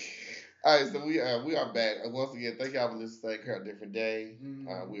 All right, so we are back. Once again, thank y'all for listening to Same Different Day.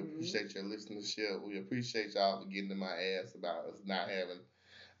 We appreciate your listenership. We appreciate y'all for getting in my ass about us not having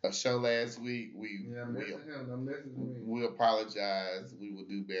a show last week. We apologize. We will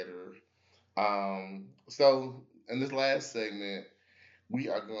do better. So in this last segment, we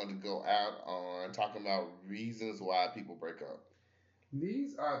are going to go out on talking about reasons why people break up.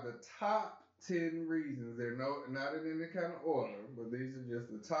 These are the top 10 reasons. They're not in any kind of order, but these are just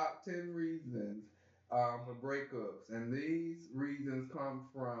the top 10 reasons for breakups. And these reasons come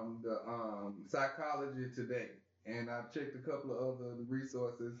from the Psychology Today. And I checked a couple of other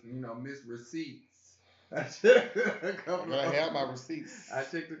resources, Miss Receipts. I checked a couple I have my receipts. I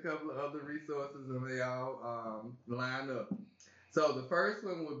checked a couple of other resources and they all line up. So the first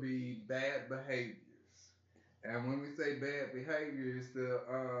one would be bad behaviors. And when we say bad behaviors, the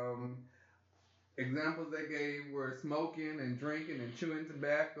examples they gave were smoking and drinking and chewing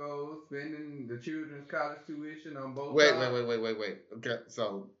tobacco, spending the children's college tuition on both sides. Wait. Okay,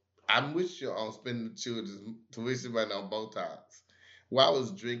 so I'm with you on spending the children's tuition money on both sides. Why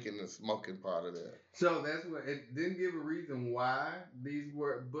was drinking and smoking part of that? So that's what it didn't give a reason why these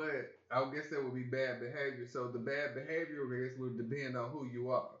were, but I guess that would be bad behavior. So the bad behavior, I guess, would depend on who you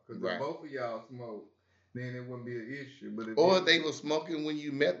are, because if both of y'all smoke, then it wouldn't be an issue. But if Or you, they were smoking when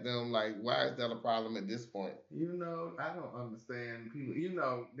you met them. Like, why is that a problem at this point? you know, I don't understand people. You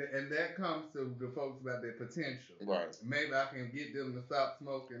know, and that comes to the folks about their potential. Right. Maybe I can get them to stop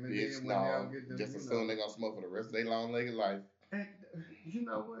smoking, and Bitch, then when I no. get them, Just you know. assume they're gonna smoke for the rest of their long-legged life. And you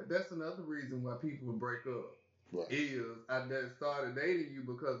know what? That's another reason why people break up. Right. Is I just started dating you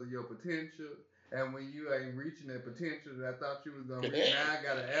because of your potential, and when you ain't reaching that potential that I thought you was gonna reach, now I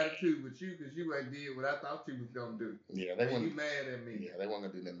got an attitude with you because you ain't did what I thought you was gonna do. Yeah, they And want. you mad at me? Yeah, they want to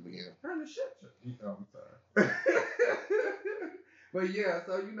do nothing again. Honey, shut you. Oh, I'm sorry. But yeah,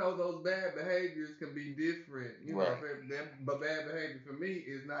 so you know those bad behaviors can be different. You know, but bad behavior for me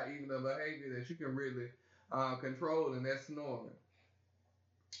is not even a behavior that you can really control, and that's snoring.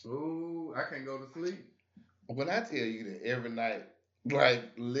 Ooh, I can't go to sleep. When I tell you that every night,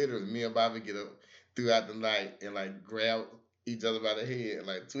 like literally, me and Bobby get up throughout the night and like grab each other by the head, and,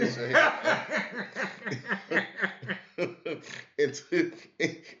 like twist your head, and twist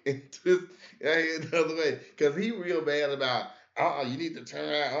your head the other way, cause he real bad about. You need to turn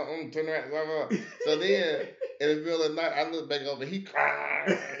around. Turn around. Blah, blah. So then, in the middle of the night, I look back over. He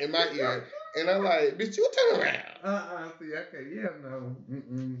crying in my ear, and I'm like, "Bitch, you turn around." See, I can't. Yeah, no.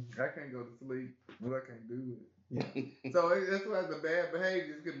 I can't go to sleep. Well, I can't do it. Yeah. So that's why the bad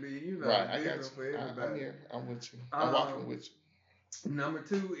behaviors can be, you know, right. I got different you. for everybody. I'm here. I'm with you. I'm walking with you. Number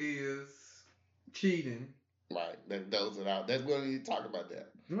 2 is cheating. Right. Those are out. That's when you talk about that.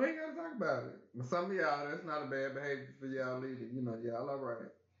 We ain't gotta talk about it. But some of y'all, that's not a bad behavior for y'all either. You know, y'all all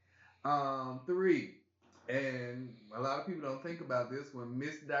right. 3, and a lot of people don't think about this one,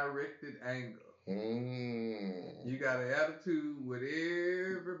 misdirected anger. You got an attitude with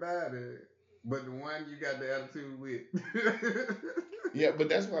everybody, but the one you got the attitude with. Yeah, but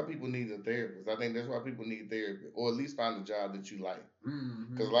that's why people need a therapist. I think that's why people need therapy, or at least find a job that you like.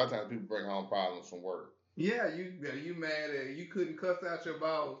 Because a lot of times people bring home problems from work. Yeah, you mad at you couldn't cuss out your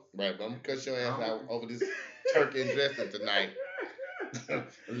boss. Right, but I'm gonna cuss your ass out over this turkey and dressing tonight.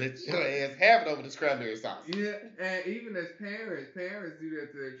 Let your ass have it over the cranberry sauce. Yeah, and even as parents do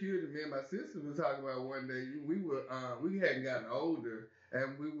that to their children. Me and my sister was talking about one day. We hadn't gotten older,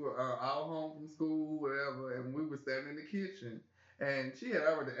 and we were all home from school, whatever, and we were standing in the kitchen. And she had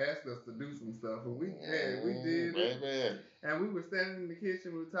already asked us to do some stuff, and we did it. And we were standing in the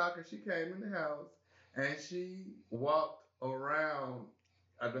kitchen, we were talking. She came in the house, and she walked around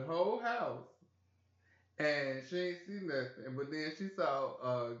the whole house, and she ain't see nothing. But then she saw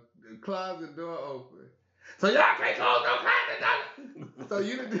the closet door open. So y'all can't close no closet door. So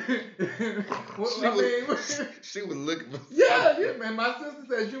you didn't. She was looking for. Yeah, man. My sister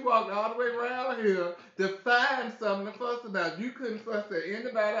said you walked all the way around here to find something to fuss about. You couldn't fuss at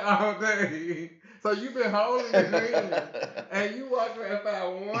anybody all day. So you've been holding it in, and you walked around and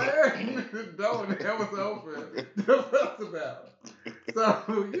found one door that was open to fuss about. So,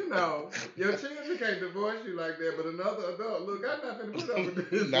 you know, your children can't divorce you like that, but another adult, look, I'm not going to put up with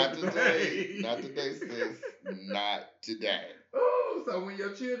this. Not today. Not today, sis. Not today. Oh, so when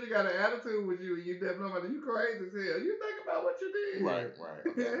your children got an attitude with you, and you definitely, you crazy as hell. You think about what you did. Right.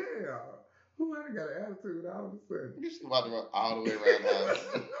 Yeah. Who had got an attitude all of a sudden? You should walk around all the way around the house.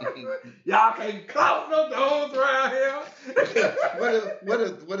 Y'all can't close no doors around here.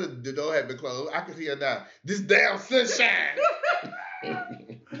 What if the door had been closed? I can hear now. This damn sunshine.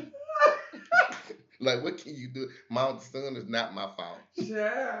 Like, what can you do? Mom, the sun is not my fault.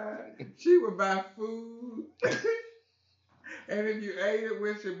 Yeah. She would buy food. And if you ate it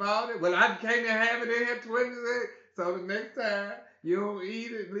when she bought it, well, I can't have it in here 20 seconds. So the next time, you don't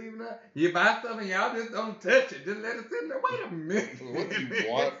eat it, leave it up. You buy something, y'all just don't touch it. Just let it sit there. Wait a minute. What do you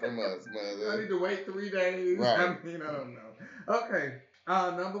want from us, mother? I need to wait 3 days. Right. I mean, I don't know. Okay.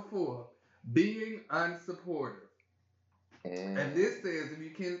 Number 4, being unsupportive. And this says if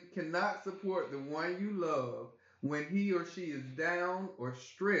you cannot support the one you love when he or she is down or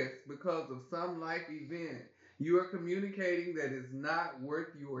stressed because of some life event, you are communicating that it's not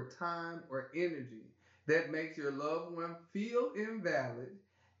worth your time or energy. That makes your loved one feel invalid.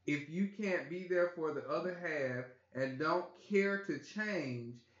 If you can't be there for the other half and don't care to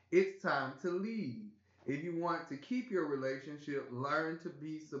change, it's time to leave. If you want to keep your relationship, learn to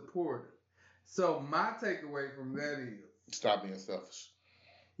be supportive. So my takeaway from that is, stop being selfish.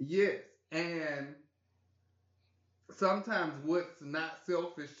 yes, and sometimes what's not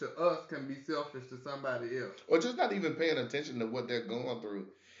selfish to us can be selfish to somebody else. Or just not even paying attention to what they're going through.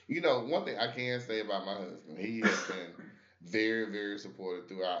 You know, one thing I can say about my husband, he has been very, very supportive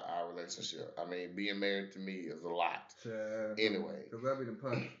throughout our relationship. I mean, being married to me is a lot. Anyway. Because I'll be the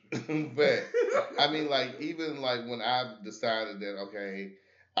punch. But, I mean, like, even like when I decided that, okay,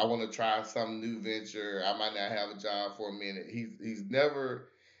 I want to try some new venture. I might not have a job for a minute. He's never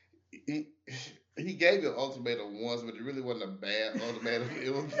he, he gave you an ultimatum once, but it really wasn't a bad ultimatum.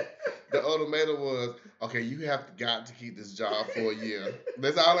 It was the ultimatum was, okay, you have got to keep this job for a year.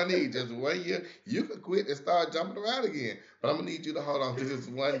 That's all I need, just 1 year. You can quit and start jumping around again, but I'm gonna need you to hold on to this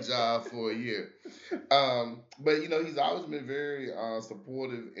one job for a year. But he's always been very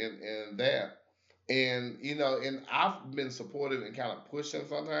supportive in that, and and I've been supportive and kind of pushing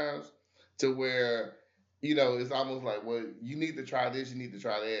sometimes to where it's almost like, well, you need to try this, you need to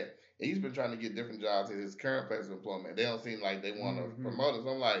try that. And he's been trying to get different jobs at his current place of employment. They don't seem like they want to promote us.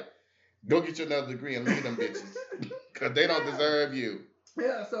 I'm like, go get you another degree and look at them bitches, because they don't deserve you.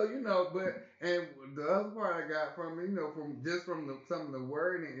 Yeah, so and the other part I got from some of the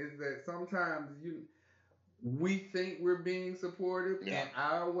wording is that sometimes we think we're being supportive in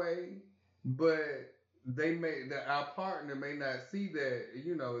our way, but our partner may not see that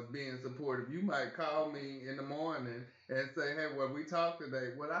as being supportive. You might call me in the morning and say, hey, well, we talked today.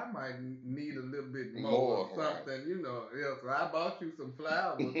 Well, I might need a little bit more or something, right. So I bought you some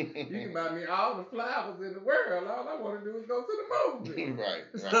flowers. You can buy me all the flowers in the world. All I want to do is go to the movie. Right.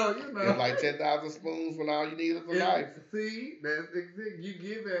 So, It's like 10,000 spoons when all you need is a knife. See, that's exactly, you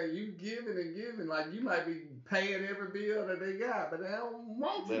giving and giving. Like, you might be paying every bill that they got, but they don't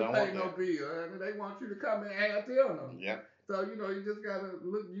want you to pay no bill. They want you to come and add to them. Yeah. So, you just got to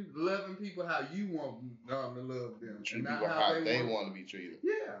you loving people how you want to love them. Treat people how they want to be treated.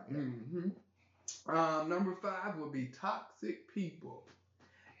 Yeah. Mm-hmm. Number 5 would be toxic people.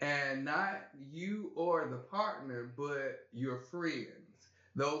 And not you or the partner, but your friends.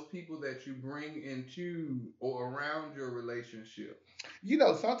 Those people that you bring into or around your relationship.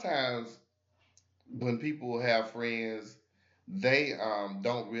 Sometimes when people have friends, they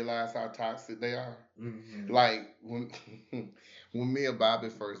don't realize how toxic they are. Mm-hmm. Like when me and Bobby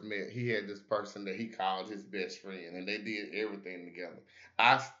first met, he had this person that he called his best friend, and they did everything together.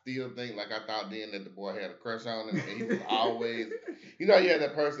 I still think, like, I thought then that the boy had a crush on him, and he was always, you had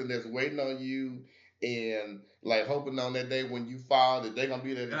that person that's waiting on you and like hoping on that day when you fall that they're gonna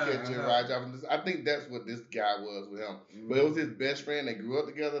be there to catch you and ride you off. I think that's what this guy was with him. Mm-hmm. But it was his best friend. They grew up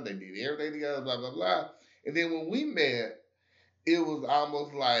together. They did everything together. Blah blah blah. And then when we met, it was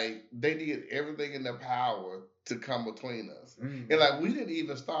almost like they did everything in their power to come between us. Mm-hmm. And like we didn't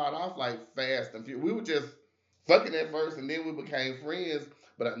even start off like fast and furious. We were just fucking at first, and then we became friends.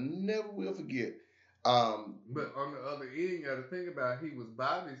 But I never will forget. But on the other end, you got to think about he was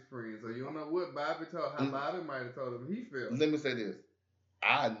Bobby's friend, so you don't know what Bobby told, how Bobby might have told him he felt. Let me say this: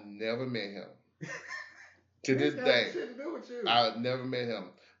 I never met him. To this day, shit to do with you. I never met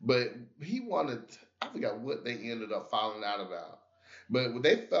him, but he wanted. I forgot what they ended up falling out about. But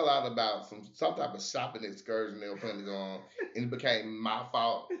they fell out about some type of shopping excursion they were planning to go on, and it became my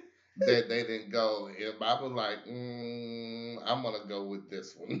fault that they didn't go. And Bob was like, I'm gonna go with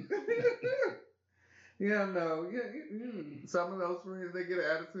this one. Yeah, no. Yeah, some of those friends, they get an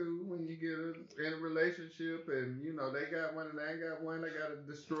attitude when you get in a relationship, and they got one and they ain't got one. They got to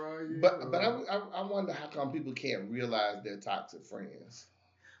destroy you. But I wonder how come people can't realize they're toxic friends.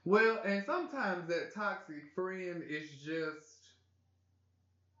 Well, and sometimes that toxic friend is just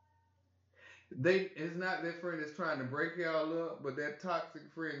it's not that friend that's trying to break y'all up, but that toxic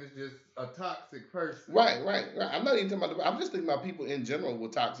friend is just a toxic person. Right. I'm not even talking about I'm just thinking about people in general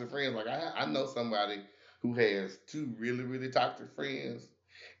with toxic friends. Like I know somebody who has 2 really, really toxic friends,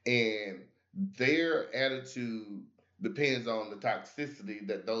 and their attitude depends on the toxicity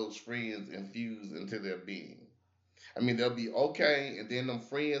that those friends infuse into their being. I mean, they'll be okay, and then them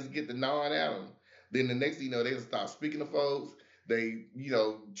friends get to gnawing at them. Then the next thing you know, they'll start speaking to folks. They,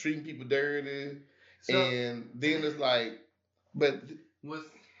 treating people dirty. So, and then it's like, but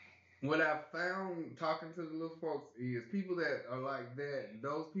what I found talking to the little folks is people that are like that,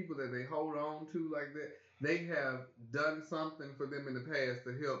 those people that they hold on to like that, they have done something for them in the past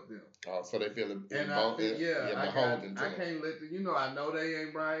to help them. Oh, so they feel involved. And I can't let them, I know they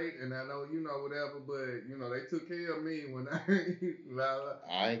ain't right, and I know, whatever, but, they took care of me when I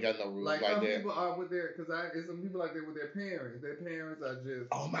ain't got no rules like some that. people are with there's some people like that with their parents. Their parents are just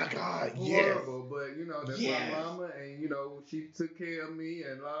oh my God, horrible, yes. But, that's my mama, and, she took care of me,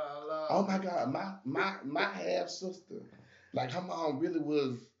 and la la. Oh my God, my half sister, like her mom really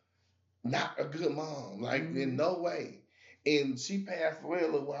was not a good mom, like in no way. And she passed away a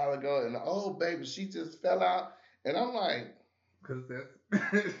little while ago, and the old baby, she just fell out. And I'm like, because that's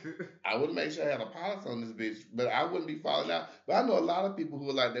I would make sure I had a policy on this bitch, but I wouldn't be falling out. But I know a lot of people who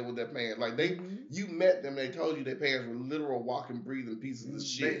are like that with their parents. Like you met them, they told you their parents were literal walking, breathing pieces of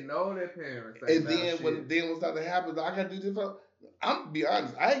shit. They know their parents. And then when something happens, I gotta do this. I'm be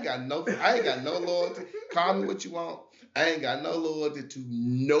honest. I ain't got no loyalty. Call me what you want. I ain't got no loyalty to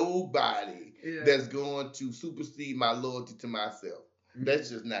nobody that's going to supersede my loyalty to myself. That's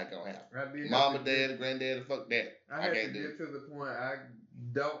just not gonna happen. Mama, dad, granddad, fuck that. I can't get to the point. I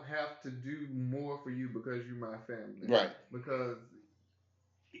don't have to do more for you because you're my family. Right. Because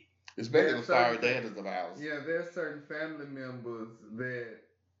especially the sorry daddies of ours. Yeah, there's certain family members that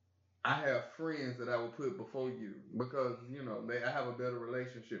I have friends that I will put before you because I have a better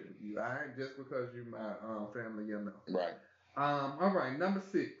relationship with you. I ain't just because you're my family, Right. All right, number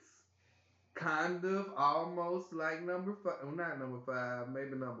 6. Kind of almost like number 5. Well, not number 5,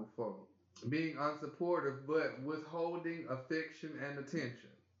 maybe number 4. Being unsupportive but withholding affection and attention.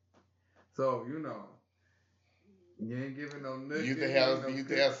 So, you ain't giving no nothing. You used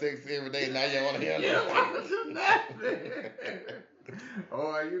to have sex every day, now you don't want to hear nothing.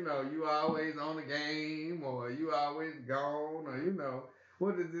 Or, you always on the game, or you always gone, or,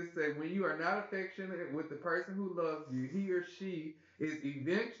 what does this say? When you are not affectionate with the person who loves you, he or she is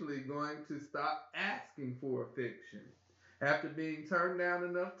eventually going to stop asking for affection. After being turned down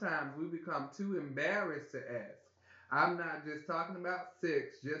enough times, we become too embarrassed to ask. I'm not just talking about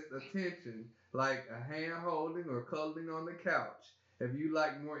sex, just attention, like a hand holding or cuddling on the couch. If you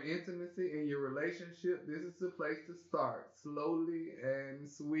like more intimacy in your relationship, this is the place to start, slowly and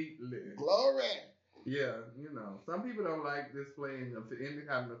sweetly. Glory. Yeah, some people don't like displaying any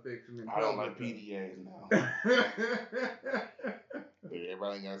kind of affection. I don't like PDAs now.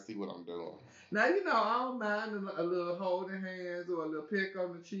 Everybody ain't gotta see what I'm doing. Now, I don't mind a little holding hands or a little pick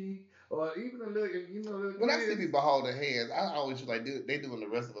on the cheek or even a little, When I see people holding hands, I always feel like they doing the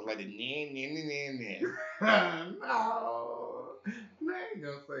rest of us like the No, they ain't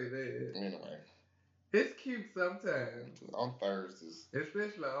gonna say that. Anyway. It's cute sometimes. On Thursdays.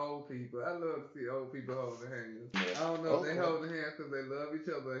 Especially old people. I love to see old people holding hands. Yeah. I don't know if they holding hands because they love each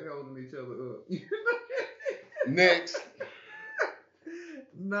other or holding each other up. Next.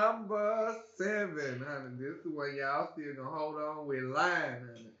 Number 7, honey. This is where y'all still gonna hold on with lying,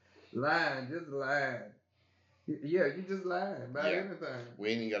 honey. Lying, just lying. Yeah, you just lying about anything.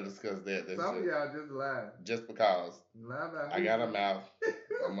 We ain't even gotta discuss that. That's some of y'all just lying. Just because. Lie about I got a mouth.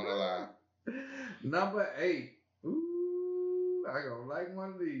 I'm gonna lie. Number 8. Ooh, I gonna like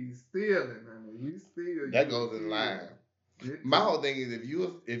one of these. Stealing, honey. You steal. That goes in line. My whole thing is if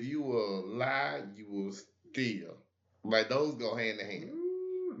you will lie, you will steal. Like those go hand in hand.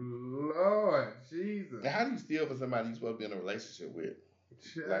 Ooh, Lord Jesus. Now, how do you steal from somebody you're supposed to be in a relationship with?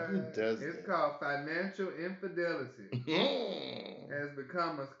 Like who does that? It's called financial infidelity. Has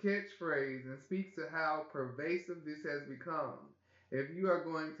become a catchphrase and speaks to how pervasive this has become. If you are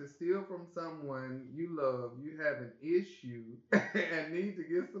going to steal from someone you love, you have an issue and need to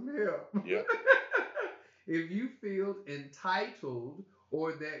get some help. Yep. If you feel entitled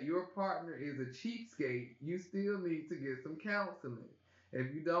or that your partner is a cheapskate, you still need to get some counseling.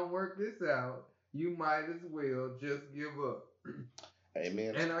 If you don't work this out, you might as well just give up.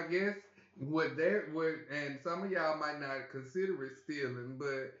 Amen. And I guess and some of y'all might not consider it stealing,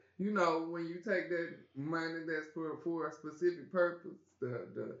 but when you take that money that's for a specific purpose,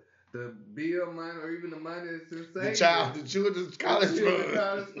 the bill money or even the money that's in savings, the children's college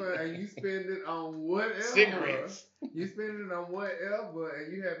fund, and you spend it on whatever. Cigarettes. You spend it on whatever,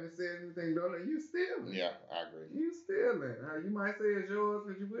 and you haven't said anything, you stealing. Yeah, I agree. You stealing. You might say it's yours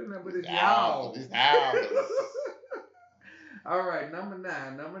because you put it in, but it's ours. It's ours. All right, number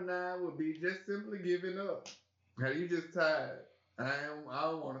 9. Number 9 would be just simply giving up. Now you just tired. I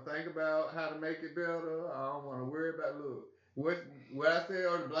don't want to think about how to make it better. I don't want to worry about what I said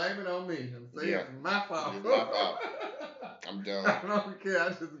or blame it on me. I'm saying it's my fault. It's my fault. I'm done. I don't care. I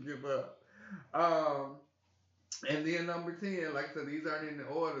just give up. And then number 10, like I said, these aren't in the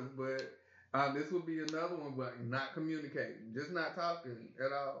orders, but this would be another one, but not communicating, just not talking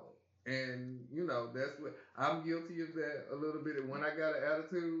at all. And that's what I'm guilty of that a little bit. And when I got an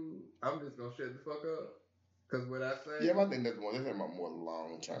attitude, I'm just gonna shut the fuck up. Cause what I say. Yeah, I think that's more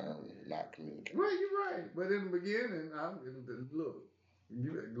long term, not communicating. Well, you're right. But in the beginning, look.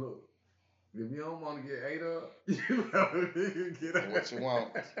 If you don't want to get ate up, you know, get up. What you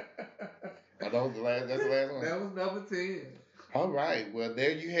want? That's the last one. That was number 10. All right. Well,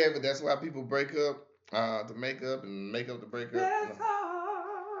 there you have it. That's why people break up to make up and make up to break up. That's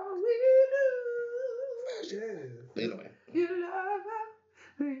all we do. Yeah. Anyway. You love her,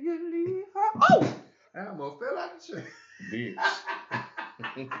 then you leave her. Oh! I almost fell out of the chair. Bitch.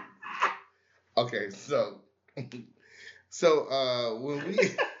 Okay, so when we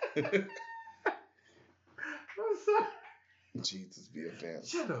I'm sorry. Jesus be offense.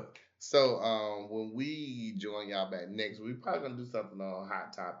 Shut up. So when we join y'all back next, we're probably gonna do something on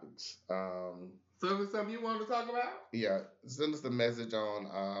hot topics. So if it's something you want to talk about? Yeah, send us a message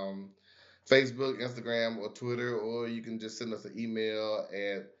on Facebook, Instagram, or Twitter, or you can just send us an email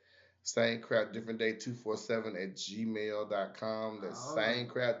at samecrapdifferentday247@gmail.com. That's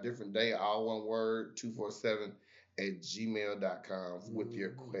samecrapdifferentday, all one word, 247@gmail.com with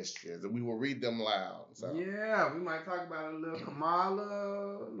your questions, and we will read them loud. So. Yeah, we might talk about a little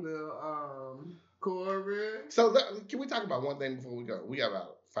Kamala, a little Corey. So can we talk about one thing before we go? We got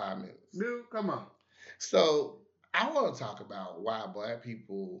about 5 minutes. Dude, come on. So I want to talk about why Black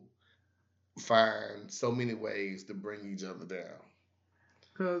people find so many ways to bring each other down.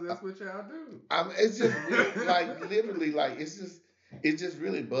 Because that's what y'all do. It's just really, like literally, like it just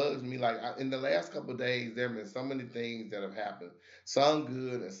really bugs me. Like in the last couple of days, there have been so many things that have happened. Some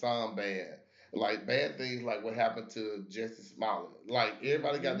good and some bad. Like bad things, like what happened to Justice Smollett. Like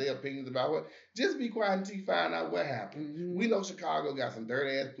everybody got their opinions about what. Just be quiet until you find out what happened. Mm-hmm. We know Chicago got some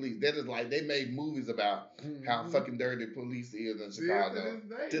dirty ass police. That is like they made movies about how fucking dirty police is in Chicago.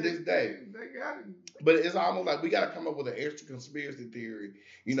 To this day. They got it. But it's almost like we got to come up with an extra conspiracy theory,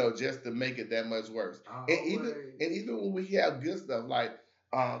 just to make it that much worse. And even when we have good stuff like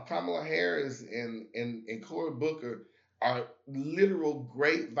Kamala Harris and Cory Booker are literal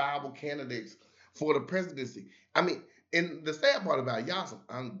great viable candidates for the presidency. I mean, and the sad part about y'all some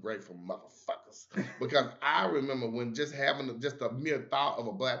ungrateful motherfuckers. Because I remember when just having just a mere thought of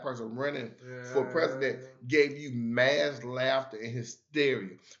a Black person running for president gave you mass laughter and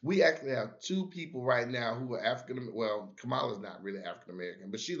hysteria. We actually have 2 people right now who are African. Well, Kamala's not really African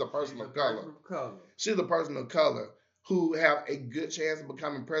American, but she's a person of color. She's a person of color who have a good chance of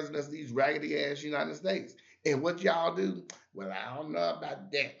becoming president of these raggedy ass United States. And what y'all do? Well, I don't know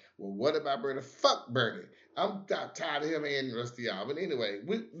about that. Well, what about Bernie? Fuck Bernie. I'm tired of him and the rest of y'all. But anyway,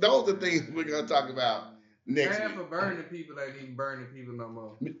 those are things we're going to talk about next week. For burning people ain't even burning people no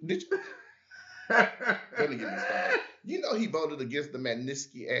more. Did you? Let me get this started. You know he voted against the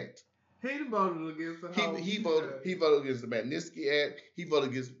Magnitsky Act. He voted against the whole... He voted against the Magnitsky Act. He voted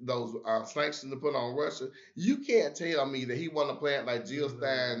against those sanctions to put on Russia. You can't tell me that he want to plant like Jill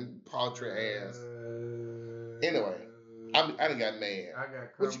Stein paltry ass. Anyway, I done got mad. I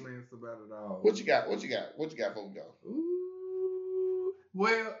got comments about it all. What you got before we go? Ooh,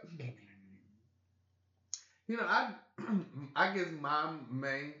 well, I guess my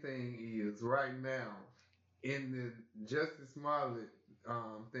main thing is right now in the Justice Smollett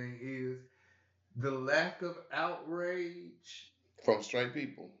thing is the lack of outrage from straight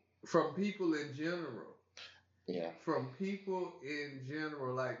people, from people in general. Yeah. From people in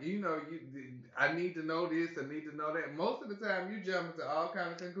general, like I need to know this, I need to know that. Most of the time, you jump into all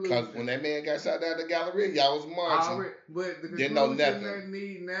kinds of conclusions. Because when that man got shot down at the Galleria, y'all was marching. But the didn't know conclusion nothing. I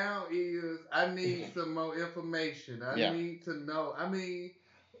need now is I need some more information. I need to know. I mean,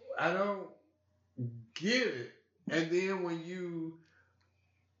 I don't get it. And then when you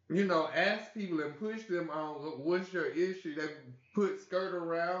ask people and push them on what's your issue, they put skirt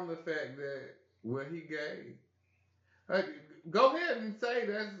around the fact that he gay. Go ahead and say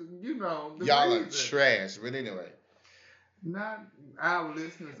that's, the y'all reason. are trash, but anyway. Not our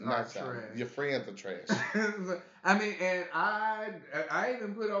listeners are trash. Your friends are trash. I mean, and I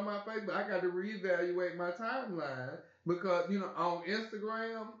even put on my Facebook, I got to reevaluate my timeline because, on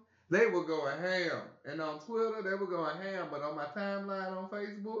Instagram, they were going ham. And on Twitter, they were going ham. But on my timeline on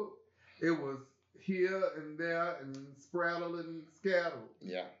Facebook, it was here and there and spraddled and scattered.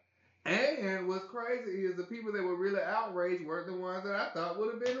 Yeah. And what's crazy is the people that were really outraged weren't the ones that I thought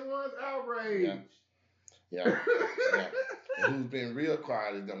would have been the ones outraged. Yeah. And who's been real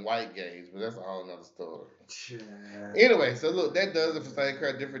quiet is them white gays, but that's a whole nother story. Anyway, so look, that does it for St.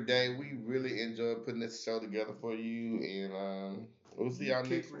 Crowd Different Day. We really enjoyed putting this show together for you, and we'll see y'all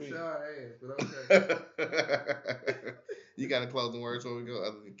next week. Ass, but okay. You got a closing word before we go,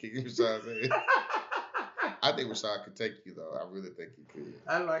 other than kicking Rashad's ass? I think Rashad could take you, though. I really think he could.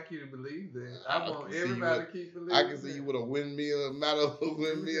 I'd like you to believe that. I want everybody to keep believing. I can see you with a windmill, not a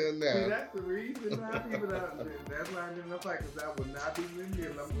windmill now. See, that's the reason why people out there. That's why I'm doing fight, because I will not be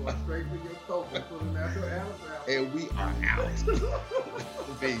windmill. I'm going straight for your sofa, pulling out your ass out. And we are out.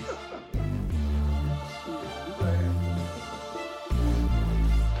 Peace.